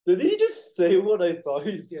Did he just say what I thought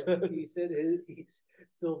he Yes, said? he said he's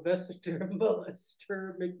Sylvester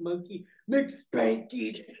Molester McMonkey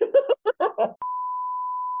McSpankies.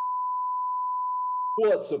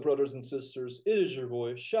 What's up, brothers and sisters? It is your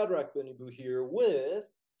boy Shadrach Benny Boo here with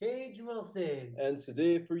Cage Wilson. and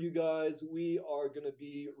today for you guys, we are going to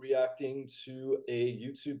be reacting to a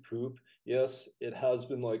YouTube poop. Yes, it has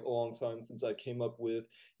been like a long time since I came up with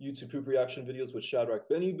YouTube poop reaction videos with Shadrach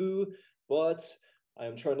Benny Boo, but I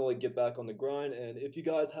am trying to like get back on the grind. And if you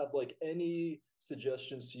guys have like any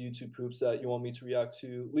suggestions to YouTube poops that you want me to react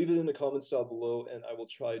to, leave it in the comments down below and I will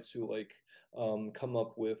try to like come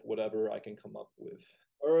up with whatever I can come up with.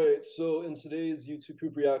 All right, so in today's YouTube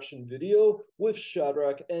poop reaction video with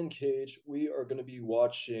Shadrach and Cage, we are going to be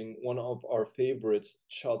watching one of our favorite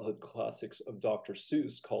childhood classics of Dr.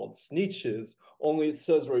 Seuss called Sneetches. Only it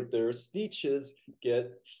says right there, Sneetches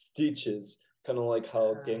get stitches. Kind of like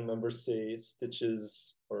how gang members say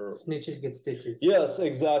stitches or Snitches get stitches. yes,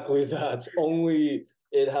 exactly that. Only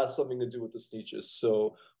it has something to do with the Sneetches.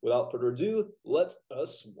 So without further ado, let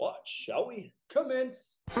us watch, shall we?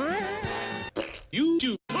 Commence. You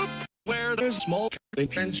do look where there's smoke. They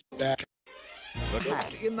can back. The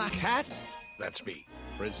Cat in the Hat, that's me,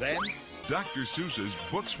 presents Dr. Seuss's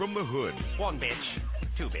Books from the Hood. One bitch,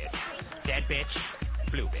 two bitch, dead bitch,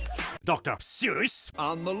 blue bitch. Dr. Seuss?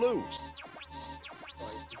 On the Loose.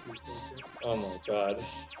 Oh my god.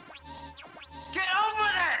 Get over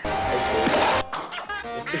there!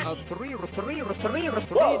 A three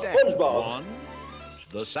Wow, day. SpongeBob. One,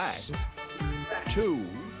 the sack. Two,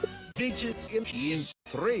 digits in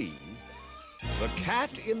three, the Cat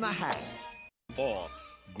in the Hat. Four,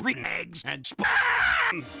 Green eggs and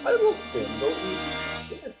I love Spin, don't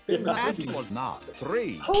you? Yeah, spin my that city. was not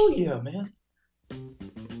three. Oh yeah, man.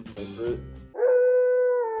 Favorite.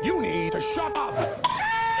 You need to shut up!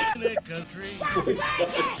 The country,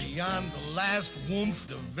 beyond the last woof,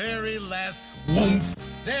 the very last woof,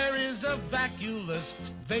 there is a vacuous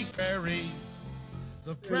vague prairie.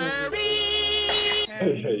 The prairie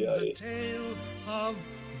and the tail of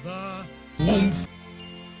the woof.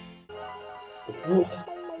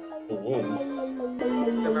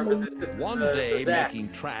 Remember this is One the day, Zax.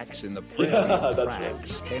 making tracks in the prairie Yeah, that's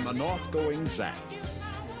tracks, came a north-going Zax,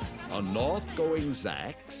 a north-going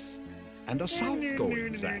Zax, and a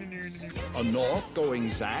south-going Zax, a north-going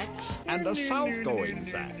Zax, and a south-going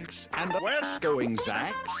Zax, and a west-going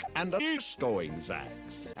Zax, and a east-going Zax.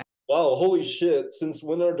 Wow, holy shit. Since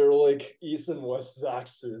when are there like East and West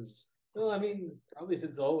Zaxes? Well, I mean, probably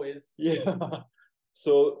since always. Yeah.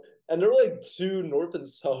 So, and there are like two North and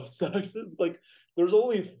South Zaxes. Like, there's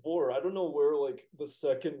only four. I don't know where like the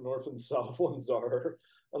second North and South ones are,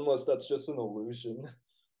 unless that's just an illusion.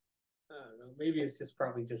 I don't know. Maybe it's just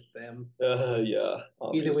probably just them. Yeah.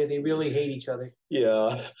 Either way, they really hate each other.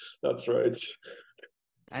 Yeah, that's right.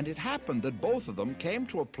 And it happened that both of them came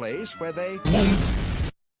to a place where they...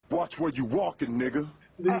 Watch where you walking, nigga.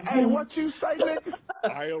 Hey, what you say, nigga?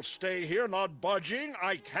 I'll stay here not budging.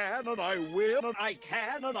 I can and I will and I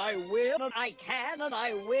can and I will and I can and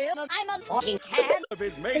I will. And I'm a fucking can. if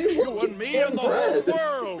it makes you and me and the whole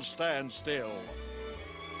world stand still.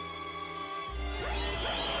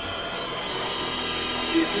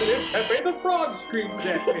 Pepe the Frog screamed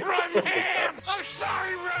at me. Rumham! I'm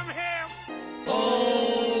sorry, Rumham!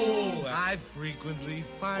 Oh, I frequently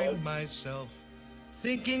find myself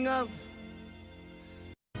thinking of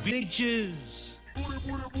beaches.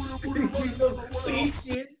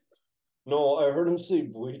 Leeches. No, I heard him say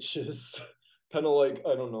bleaches. Kind of like,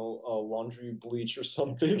 I don't know, laundry bleach or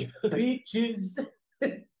something. Beaches.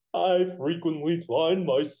 I frequently find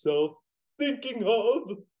myself thinking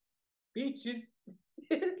of. Beaches.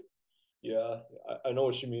 Yeah, I know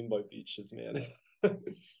what you mean by beaches, man.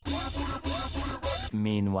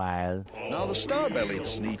 Meanwhile, Now the star-bellied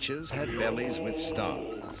Sneetches had bellies with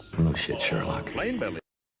stars. no shit, Sherlock. Plain belly.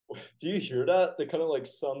 Do you hear that? That kind of like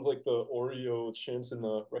sounds like the Oreo chants in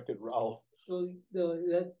the Wreck-It Ralph. Well,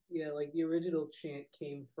 like the original chant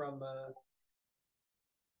came from I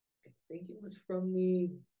think it was from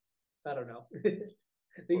I don't know.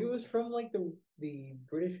 I think it was from like the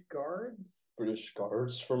British Guards. British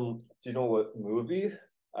Guards from, do you know what movie?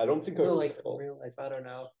 I don't think I No, like recall. from real life. I don't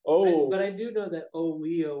know. Oh, But I do know that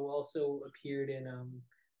Leo also appeared in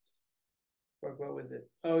what was it?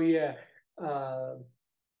 Oh yeah,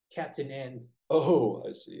 Captain N. oh,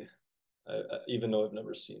 I see. Even though I've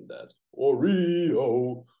never seen that.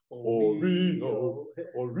 Oreo, Oreo,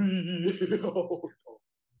 Oreo.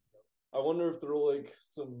 I wonder if there are like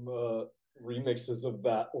some remixes of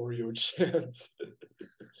that Oreo chant.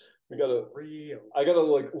 I gotta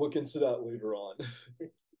like look into that later on.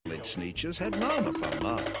 Sneetches had none upon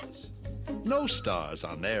Mars. No stars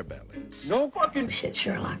on their bellies. No fucking Shit,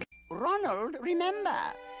 Sherlock. Ronald, remember,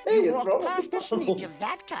 Hey, you it's walked Ronald past a McDonald. Sneetch of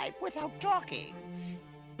that type without talking.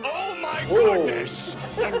 Oh my Whoa. goodness!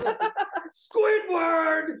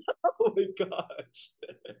 Squidward! Oh my gosh.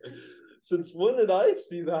 Since when did I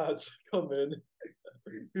see that come in?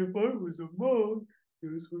 If I was a monk,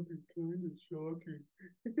 this would be kind of shocking.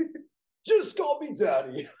 Just call me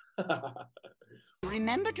daddy.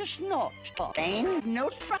 Remember to snort. Plain, no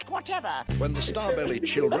truck, whatever. When the Starbelly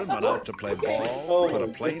children went out to play ball, could a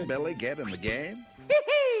plain belly get in the game?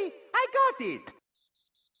 Hee-hee! I got it!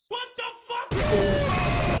 What the fuck?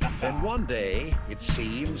 Then one day, it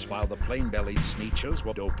seems, while the plain-bellied Sneetches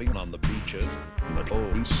were doping on the beaches, the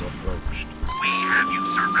police approached. We have you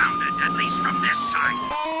surrounded, at least from this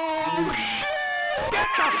side. Get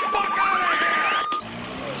the fuck out of here!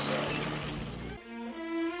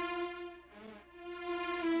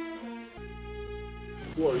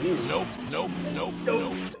 Who are you? Nope.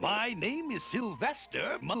 My name is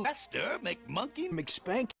Sylvester McMonkey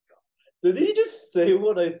McSpank. Did he just say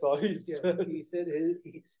what I thought he Yes, said? he said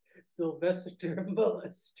he's Sylvester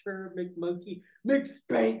Molester McMonkey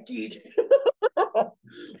McSpankies.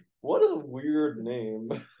 What a weird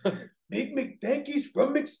name. Big McThankies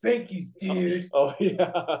from McSpankies, dude. Oh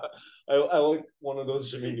yeah. I like one of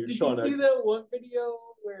those Jimmy Did you Neutron. see that one video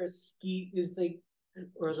where Skeet is like,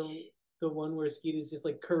 or the one where Skeet is just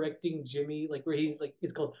like correcting Jimmy, like where he's like,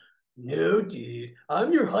 it's called, "No, dude,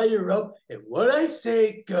 I'm your higher up, and what I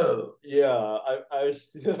say goes." Yeah, I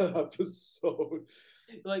see that episode.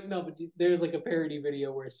 Like, no, but there's like a parody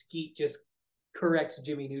video where Skeet just corrects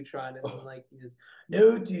Jimmy Neutron, and like he says,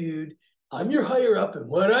 "No, dude, I'm your higher up, and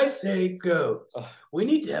what I say goes. We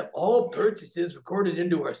need to have all purchases recorded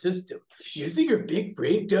into our system. Using your big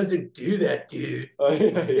brain doesn't do that, dude.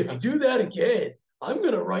 If you do that again, I'm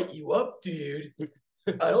gonna write you up, dude."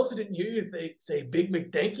 I also didn't hear you say Big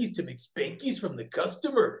McThankies to McSpankies from the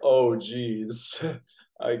customer. Oh jeez.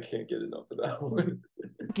 I can't get enough of that one.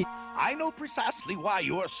 I know precisely why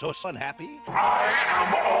you are so unhappy. I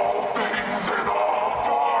am all things in all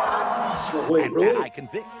forms. Wait, And really? I can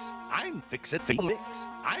fix. I'm fix it fix.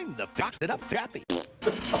 I'm the fix it up happy.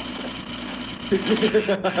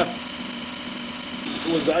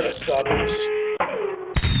 Was that a savage?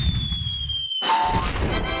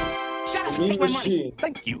 Shut up and Mean take my money. machine.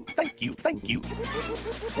 Thank you.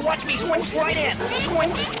 Watch me swoosh right in.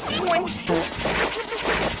 Swoosh.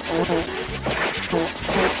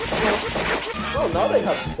 Oh, now they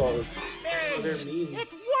have stars. They're memes.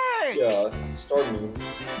 It worked! Yeah, star memes.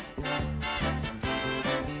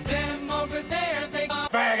 Them over there, they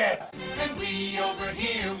got Faggot. and we over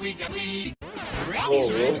here, we got we. Oh,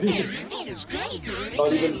 really?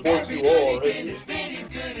 Not even 4-2 already.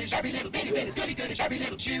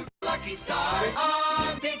 Lucky stars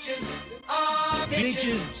on beaches,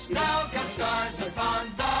 now got stars upon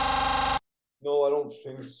the. No, I don't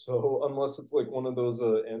think so. Unless it's like one of those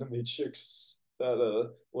anime chicks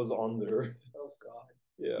that was on there. Oh god.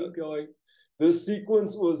 Yeah. Keep going. This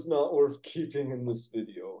sequence was not worth keeping in this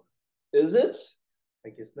video. Is it? I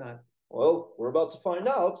guess not. Well, we're about to find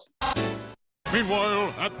out.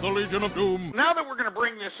 Meanwhile, at the Legion of Doom. Now that we're going to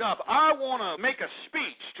bring this up, I want to make a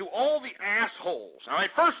speech to all the assholes. All right,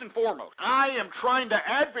 first and foremost, I am trying to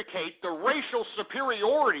advocate the racial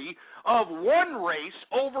superiority of one race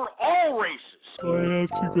over all races. I have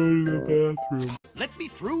to go to the bathroom. Let me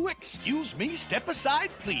through. Excuse me. Step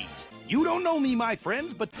aside, please. You don't know me, my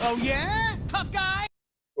friends, but oh yeah, tough guy.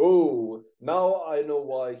 Oh, now I know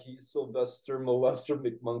why he's Sylvester Molester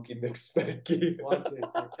McMonkey McSpanky. Watch it.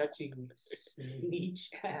 You're touching Sneetch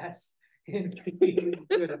ass and feeling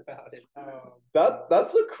good about it.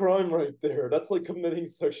 That's a crime right there. That's like committing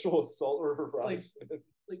sexual assault or harassment.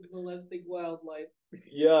 Like molesting wildlife.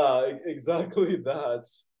 Yeah, exactly that.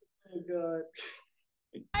 Oh god.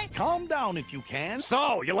 Calm down if you can.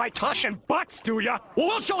 So, you like touching butts, do ya? Well,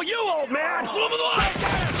 we'll show you, old man!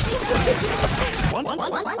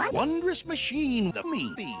 Wondrous machine, the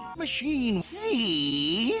me machine.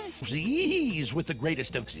 Z's with the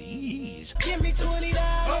greatest of Z's. Give me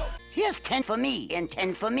 $20. Here's 10 for me and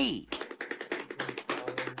 10 for me.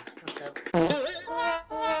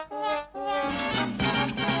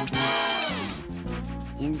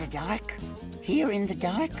 In the dark? Here in the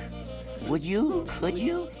dark? Would you? Could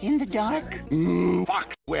you? In the dark?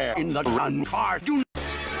 Fuck, where in the run car do.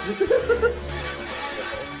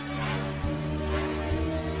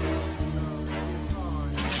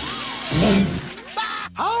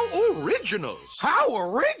 How original! How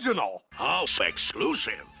original! How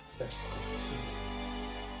exclusive!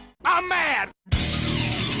 I'm mad!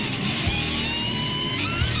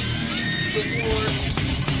 Oh,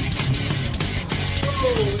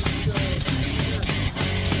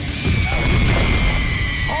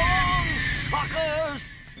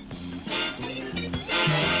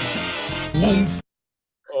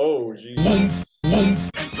 jeez.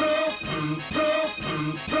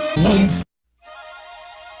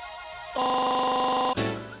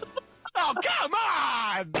 Oh, come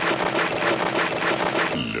on!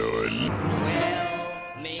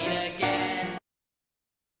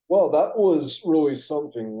 Well, that was really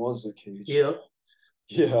something, was it, Cage? Yep.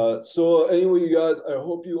 Yeah. So anyway, you guys, I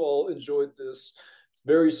hope you all enjoyed this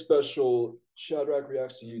very special Shadrach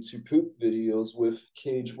Reacts to YouTube Poop videos with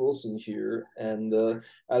Cage Wilson here. And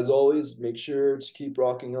as always, make sure to keep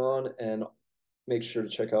rocking on and make sure to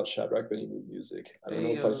check out Shadrach Benny Music. I don't know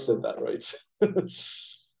if I said that right.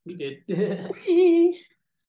 You did.